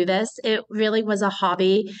going to do this. It really was a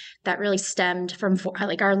hobby that really stemmed from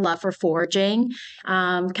like our love for foraging.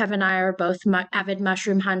 Kevin and I are both avid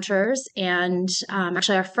mushroom hunters, and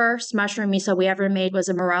actually our first mushroom miso we ever made was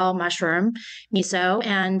a morel mushroom miso.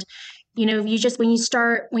 And you know,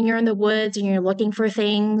 when you're in the woods and you're looking for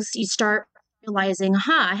things, you start realizing,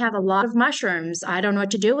 I have a lot of mushrooms. I don't know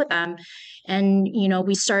what to do with them. And, you know,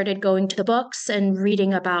 we started going to the books and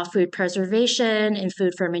reading about food preservation and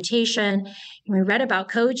food fermentation. And we read about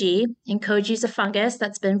koji, and koji is a fungus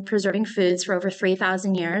that's been preserving foods for over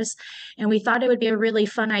 3,000 years. And we thought it would be a really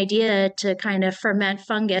fun idea to kind of ferment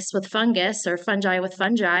fungus with fungus or fungi with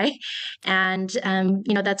fungi. And,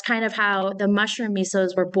 you know, that's kind of how the mushroom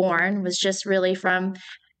misos were born, was just really from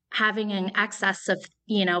having an excess of,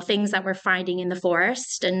 you know, things that we're finding in the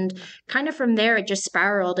forest. And kind of from there, it just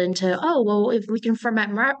spiraled into, if we can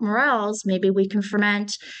ferment morels, maybe we can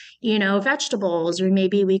ferment, you know, vegetables, or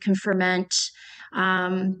maybe we can ferment,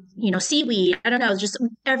 you know, seaweed. I don't know, just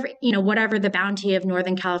whatever the bounty of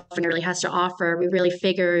Northern California really has to offer. We really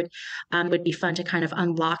figured it would be fun to kind of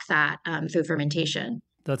unlock that through fermentation.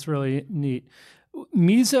 That's really neat.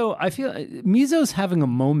 Miso, I feel miso's having a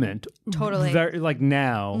moment. Totally. Very, like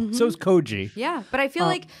now. So is koji. Yeah, but I feel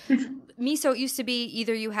like miso used to be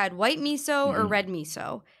either you had white miso or red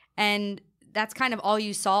miso, and that's kind of all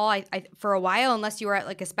you saw I for a while, unless you were at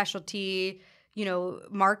like a specialty, you know,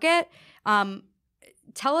 market.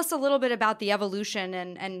 Tell us a little bit about the evolution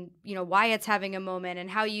and you know why it's having a moment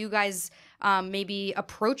and how you guys maybe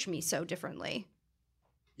approach miso differently.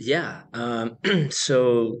 Yeah.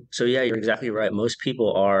 So yeah, you're exactly right. Most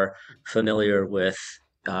people are familiar with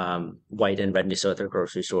white and red miso at their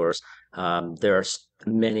grocery stores. There are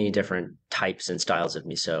many different types and styles of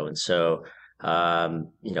miso, and so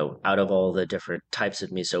Out of all the different types of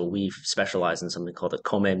miso, we specialize in something called the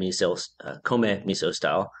Kome miso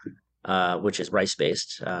style, which is rice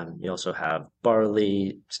based. You also have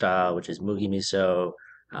barley style, which is mugi miso,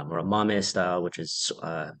 or a mame style, which is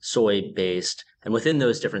soy based. And within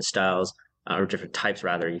those different styles, or different types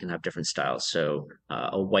rather, you can have different styles. So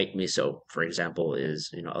a white miso, for example,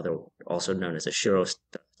 is also known as a shiro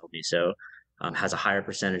style miso, has a higher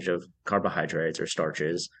percentage of carbohydrates or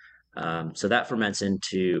starches. So that ferments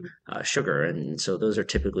into sugar, and so those are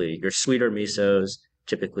typically your sweeter misos.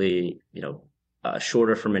 Typically,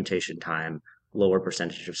 shorter fermentation time, lower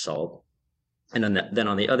percentage of salt. And then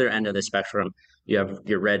on the other end of the spectrum, you have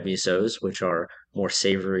your red misos, which are more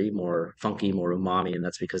savory, more funky, more umami, and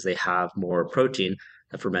that's because they have more protein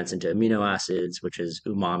that ferments into amino acids, which is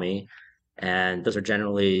umami. And those are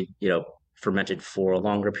generally, fermented for a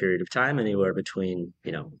longer period of time, anywhere between,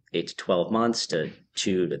 8 to 12 months to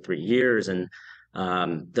 2 to 3 years. And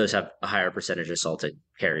those have a higher percentage of salt to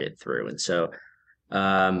carry it through. And so,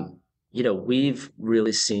 we've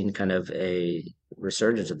really seen kind of a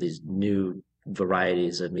resurgence of these new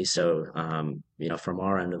varieties of miso, from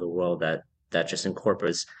our end of the world that just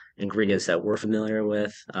incorporates ingredients that we're familiar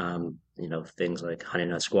with, things like honey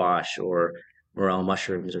nut squash or morel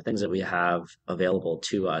mushrooms, or things that we have available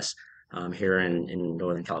to us here in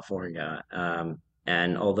Northern California.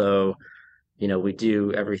 And although, we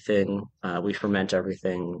do everything, we ferment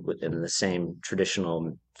everything within the same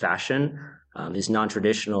traditional fashion, these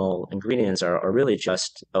non-traditional ingredients are really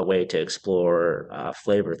just a way to explore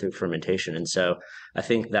flavor through fermentation. And so I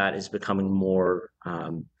think that is becoming more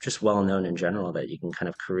just well known in general, that you can kind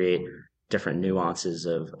of create different nuances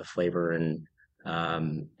of flavor and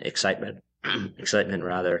excitement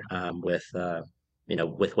rather, with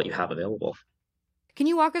what you have available. Can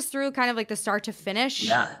you walk us through kind of like the start to finish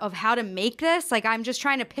of how to make this? Like, I'm just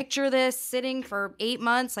trying to picture this sitting for 8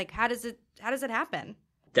 months. Like, how does it happen?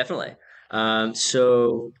 Definitely.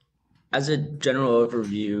 So as a general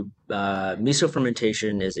overview, miso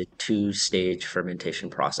fermentation is a 2-stage fermentation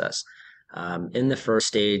process. In the first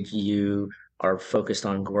stage, you are focused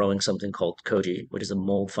on growing something called koji, which is a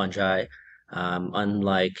mold fungi.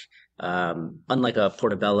 Unlike a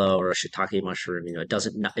portobello or a shiitake mushroom, it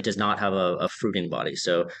does not have a fruiting body.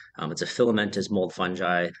 So it's a filamentous mold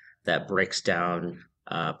fungi that breaks down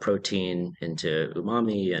protein into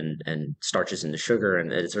umami and starches into sugar,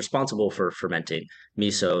 and it's responsible for fermenting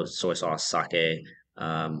miso, soy sauce, sake,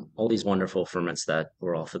 all these wonderful ferments that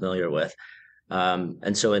we're all familiar with.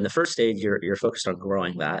 And so in the first stage, you're focused on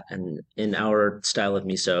growing that. And in our style of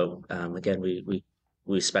miso, again, we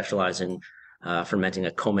specialize in fermenting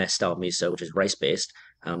a Kome style miso, which is rice based.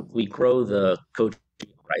 We grow the koji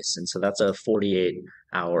rice, and so that's a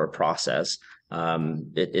 48-hour process.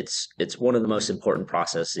 It's one of the most important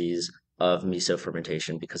processes of miso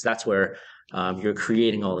fermentation, because that's where you're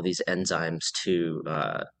creating all of these enzymes to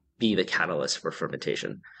be the catalyst for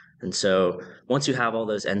fermentation. And so once you have all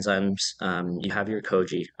those enzymes, you have your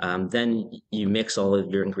koji, then you mix all of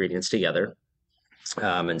your ingredients together.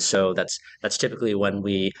 And so that's typically when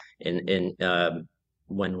we mix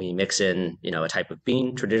in, a type of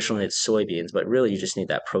bean. Traditionally it's soybeans, but really you just need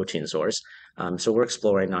that protein source. So we're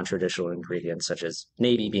exploring non-traditional ingredients such as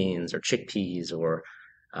navy beans or chickpeas or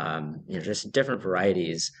just different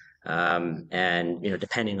varieties. And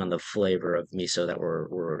depending on the flavor of miso that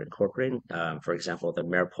we're incorporating, for example, the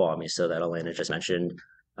mirepoix miso that Eleana just mentioned,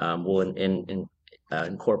 will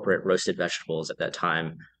incorporate roasted vegetables at that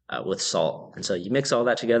time with salt. And so you mix all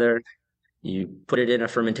that together, you put it in a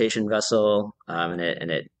fermentation vessel, and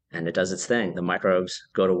it does its thing. The microbes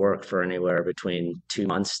go to work for anywhere between 2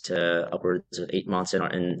 months to upwards of 8 months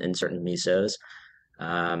in certain misos.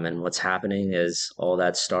 And what's happening is all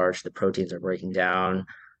that starch, the proteins are breaking down.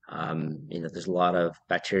 There's a lot of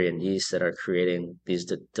bacteria and yeast that are creating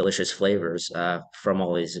these delicious flavors from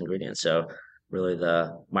all these ingredients. So really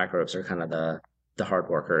the microbes are kind of the hard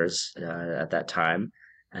workers at that time.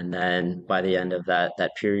 And then by the end of that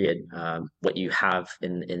period, what you have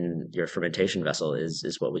in your fermentation vessel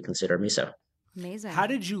is what we consider miso. Amazing. How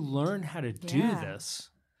did you learn how to do this?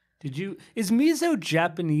 Is miso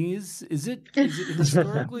Japanese? Is it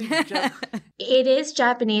historically Japanese? It is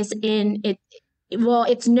Japanese well,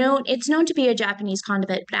 it's known to be a Japanese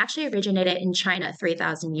condiment, but actually originated in China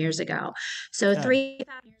 3,000 years ago. So 3,000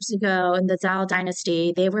 years ago in the Zhou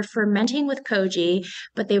dynasty, they were fermenting with koji,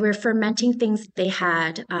 but they were fermenting things that they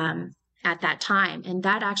had at that time. And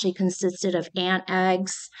that actually consisted of ant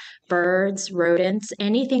eggs, birds, rodents,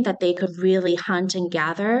 anything that they could really hunt and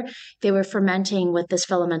gather, they were fermenting with this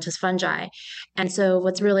filamentous fungi. And so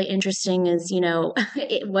what's really interesting is,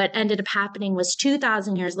 what ended up happening was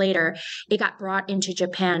 2,000 years later, it got brought into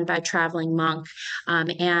Japan by a traveling monk.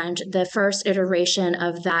 And the first iteration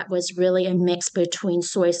of that was really a mix between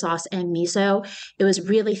soy sauce and miso. It was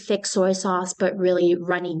really thick soy sauce, but really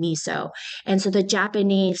runny miso. And so the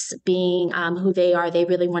Japanese, being who they are, they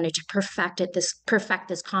really wanted to perfect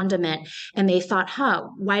this condiment. And they thought,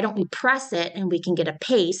 why don't we press it and we can get a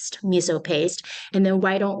paste, miso paste, and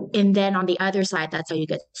then on the other side, that's how you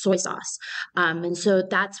get soy sauce. And so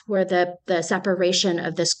that's where the separation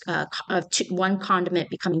of this one condiment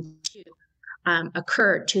becoming two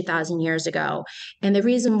occurred 2,000 years ago. And the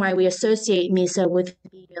reason why we associate miso with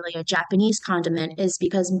being really a Japanese condiment is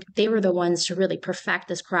because they were the ones to really perfect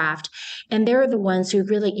this craft. And they're the ones who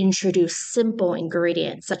really introduced simple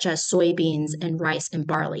ingredients such as soybeans and rice and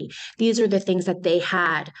barley. These are the things that they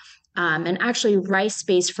had. And actually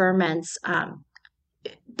rice-based ferments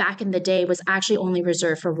back in the day was actually only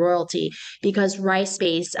reserved for royalty, because rice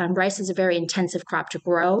is a very intensive crop to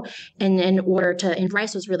grow, and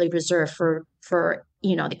rice was really reserved for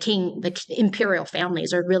the imperial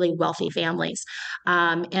families or really wealthy families,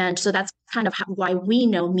 and so that's kind of why we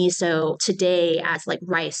know miso today as like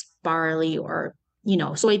rice, barley, or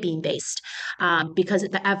soybean based, because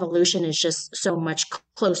the evolution is just so much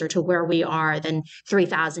closer to where we are than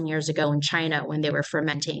 3,000 years ago in China when they were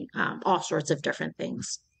fermenting all sorts of different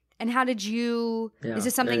things. And how did you, is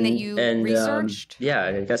this something that you researched?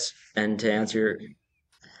 I guess, and to answer,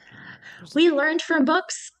 we learned from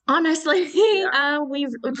books, honestly. We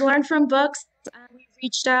learned from books.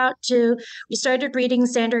 We started reading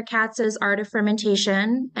Sandra Katz's Art of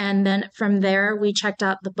Fermentation. And then from there, we checked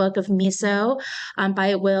out the book of Miso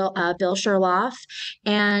by Bill Sherloff.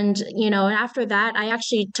 And, after that, I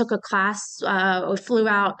actually took a class, flew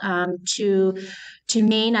out to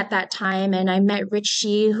Maine at that time. And I met Rich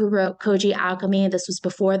Shih, who wrote Koji Alchemy. This was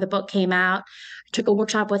before the book came out. Took a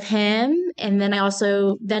workshop with him, and then I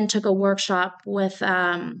also took a workshop with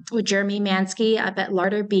Jeremy Mansky up at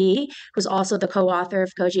Larder B, who's also the co-author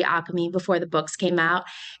of Koji Alchemy before the books came out.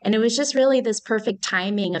 And it was just really this perfect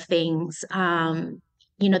timing of things. The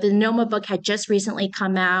Noma book had just recently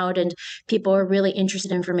come out, and people were really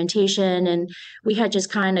interested in fermentation, and we had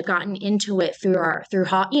just kind of gotten into it through our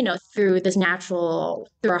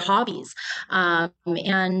hobbies,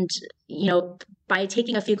 and by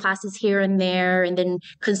taking a few classes here and there, and then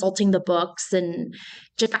consulting the books, and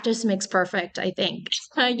practice makes perfect, I think.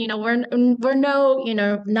 We're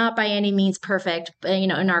not by any means perfect, but,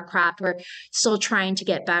 in our craft, we're still trying to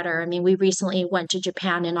get better. I mean, we recently went to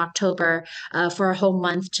Japan in October for a whole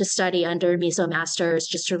month to study under miso masters,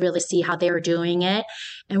 just to really see how they were doing it.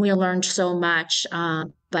 And we learned so much.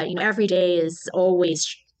 But every day is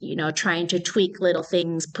always, trying to tweak little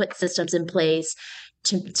things, put systems in place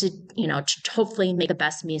to hopefully make the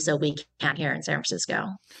best miso we can here in San Francisco.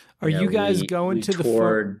 Are you guys going to the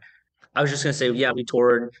farm? I was just going to say, we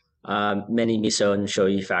toured many miso and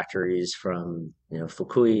shoyu factories from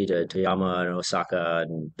Fukui to Toyama and Osaka,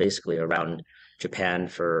 and basically around Japan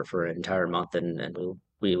for an entire month, and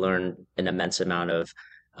we learned an immense amount of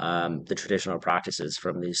the traditional practices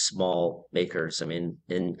from these small makers. I mean,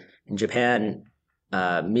 in Japan,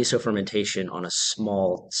 miso fermentation on a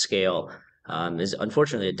small scale is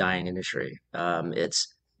unfortunately a dying industry.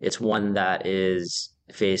 It's one that is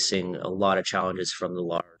facing a lot of challenges from the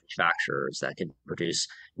large manufacturers that can produce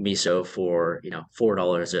miso for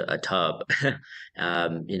 $4 a tub.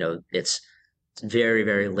 It's very,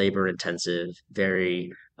 very labor intensive,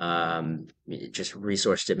 very just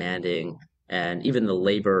resource demanding, and even the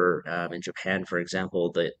labor in Japan, for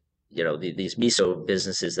example, these miso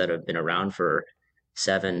businesses that have been around for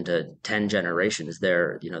 7 to 10 generations,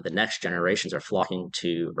 the next generations are flocking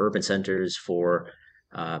to urban centers for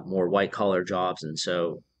more white collar jobs. And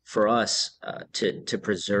so for us to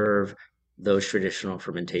preserve those traditional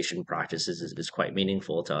fermentation practices is quite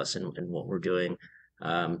meaningful to us in what we're doing,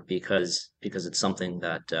 because it's something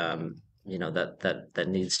that that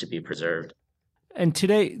needs to be preserved. And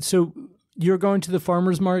today, so you're going to the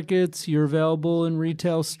farmers markets, you're available in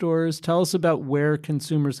retail stores. Tell us about where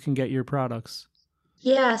consumers can get your products.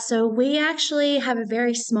 Yeah, so we actually have a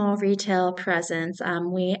very small retail presence.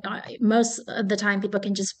 Most of the time people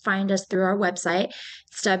can just find us through our website.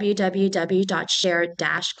 It's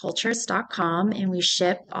www.shared-cultures.com, and we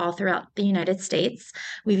ship all throughout the United States.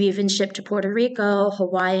 We've even shipped to Puerto Rico,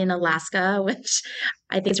 Hawaii, and Alaska, which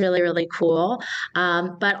I think it's really, really cool.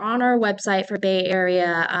 But on our website for Bay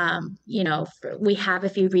Area, we have a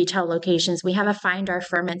few retail locations. We have a Find Our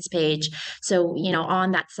Ferments page. So,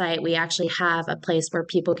 on that site, we actually have a place where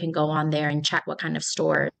people can go on there and check what kind of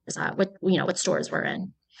stores, what stores we're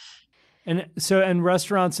in. And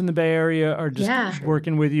restaurants in the Bay Area are just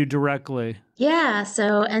working with you directly. Yeah.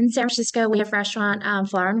 So in San Francisco, we have restaurant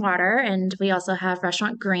Flour and Water, and we also have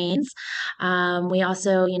restaurant Greens. We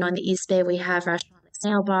also, in the East Bay, we have restaurant like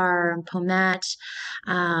Snail Bar and Pomette.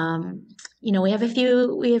 We have a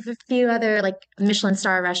few other like Michelin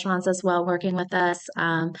star restaurants as well working with us.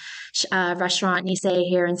 Restaurant Nisei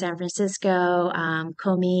here in San Francisco,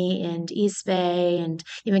 Komi in East Bay, and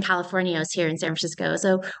even Californios here in San Francisco.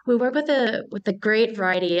 So we work with a great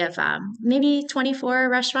variety of maybe 24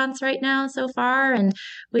 restaurants right now so far, and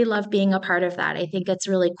we love being a part of that. I think it's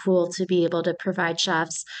really cool to be able to provide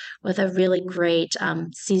chefs with a really great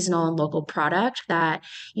seasonal and local product that,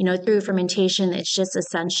 through fermentation, it's just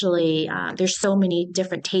essentially there's so many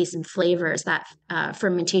different tastes and flavors that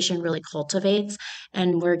fermentation really cultivates.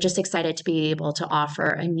 And we're just excited to be able to offer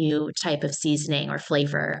a new type of seasoning or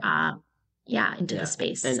flavor into the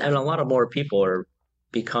space. And a lot of more people are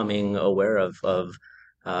becoming aware of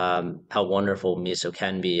how wonderful miso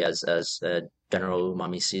can be as a general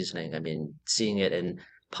umami seasoning. I mean, seeing it in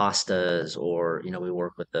pastas, or, we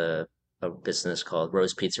work with a business called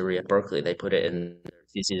Rose Pizzeria in Berkeley. They put it in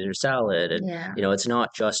their Caesar salad, and it's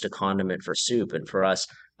not just a condiment for soup. And for us,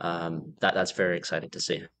 that's very exciting to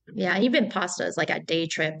see. Yeah, even pastas, like at Day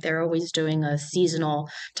Trip, they're always doing a seasonal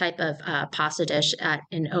type of pasta dish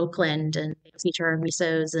in Oakland, and they feature our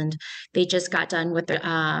misos. And they just got done with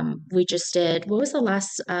we just did, what was the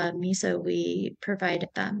last miso we provided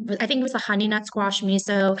them? I think it was the honey nut squash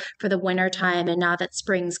miso for the winter time. And now that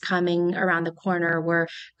spring's coming around the corner, we're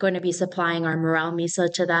going to be supplying our morel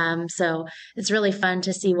miso to them. So it's really fun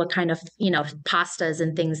to see what kind of, pastas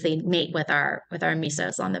and things they make with our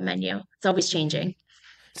misos on the menu. It's always changing.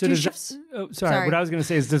 So sorry, what I was going to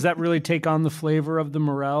say is, does that really take on the flavor of the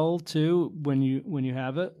morel too when you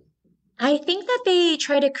have it? I think that they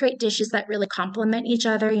try to create dishes that really complement each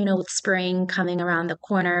other, with spring coming around the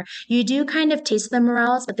corner. You do kind of taste the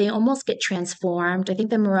morels, but they almost get transformed. I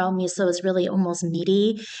think the morel miso is really almost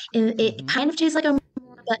meaty. It kind of tastes like a,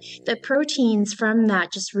 but the proteins from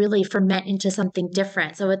that just really ferment into something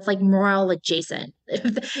different. So it's like morel adjacent,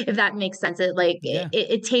 if that makes sense.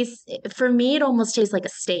 It tastes, for me, it almost tastes like a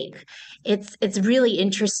steak. It's really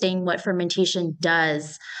interesting what fermentation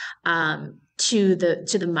does to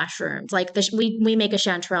the mushrooms. Like we make a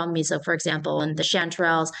chanterelle miso, for example, and the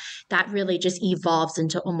chanterelles, that really just evolves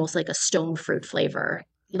into almost like a stone fruit flavor.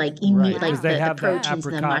 Like the proteins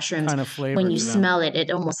in the mushrooms, kind of when you smell it, it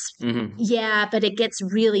almost but it gets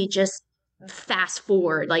really just fast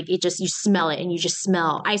forward. Like you smell it, and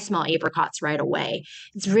I smell apricots right away.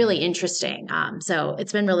 It's really interesting. So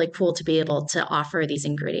it's been really cool to be able to offer these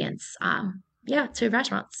ingredients to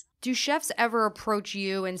restaurants. Do chefs ever approach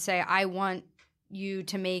you and say, I want you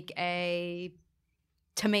to make a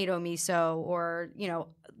tomato miso, or,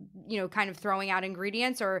 kind of throwing out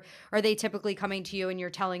ingredients, or are they typically coming to you and you're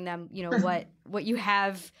telling them, what you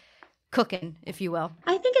have cooking, if you will?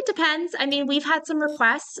 I think it depends. I mean, we've had some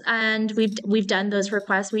requests, and we've done those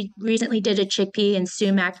requests. We recently did a chickpea and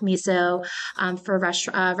sumac miso for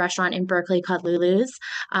a restaurant in Berkeley called Lulu's.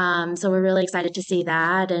 So we're really excited to see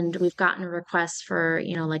that. And we've gotten a request for,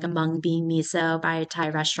 like a mung bean miso by a Thai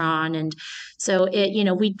restaurant. And so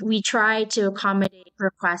we try to accommodate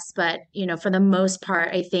requests, but, for the most part,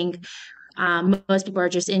 I think most people are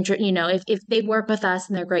just if they work with us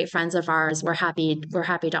and they're great friends of ours, we're happy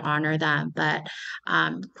to honor them. But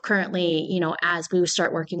currently, as we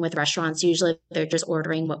start working with restaurants, usually they're just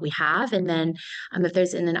ordering what we have. And then if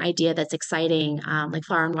there's an idea that's exciting, like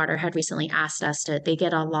Flour and Water had recently asked us they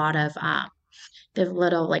get a lot of the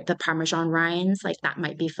little, like the Parmesan rinds, like that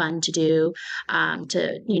might be fun to do,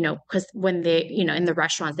 because when they, in the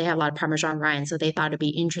restaurants, they have a lot of Parmesan rinds. So they thought it'd be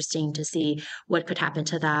interesting to see what could happen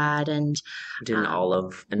to that. And we did an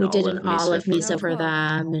olive miso for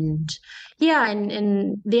them. And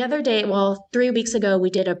and the other day, 3 weeks ago, we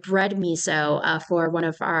did a bread miso for one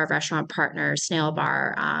of our restaurant partners, Snail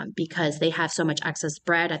Bar, because they have so much excess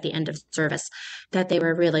bread at the end of service that they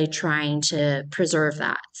were really trying to preserve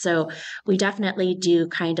that. So we definitely do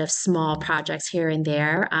kind of small projects here and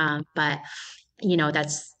there, but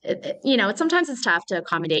that's sometimes it's tough to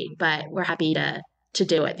accommodate, but we're happy to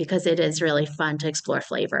do it because it is really fun to explore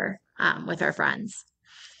flavor with our friends.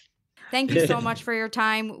 Thank you so much for your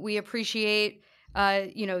time. We appreciate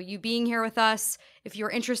you being here with us. If you're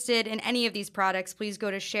interested in any of these products, please go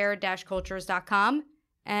to shared-cultures.com,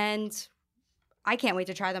 and I can't wait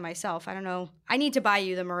to try them myself. I don't know. I need to buy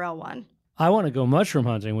you the morel one. I want to go mushroom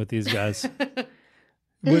hunting with these guys. It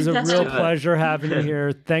was a real pleasure having you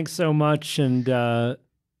here. Thanks so much. And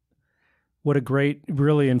what a great,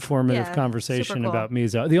 really informative conversation about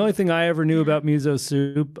miso. The only thing I ever knew about miso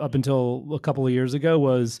soup up until a couple of years ago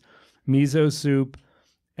was miso soup.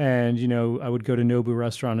 And, you know, I would go to Nobu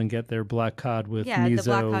restaurant and get their black cod with miso. The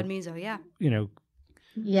black cod miso, You know.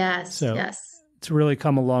 Yes, so yes. It's really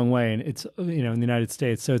come a long way. And it's, you know, in the United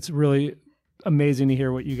States. So it's really amazing to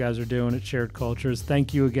hear what you guys are doing at Shared Cultures.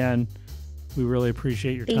 Thank you again. We really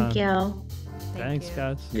appreciate your time. Thank you. Thanks,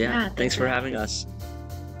 guys. Yeah, thanks for having us.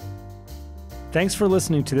 Thanks for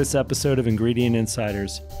listening to this episode of Ingredient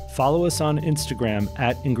Insiders. Follow us on Instagram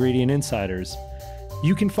at Ingredient Insiders.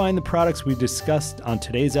 You can find the products we discussed on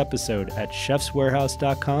today's episode at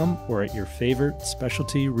chefswarehouse.com or at your favorite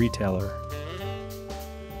specialty retailer.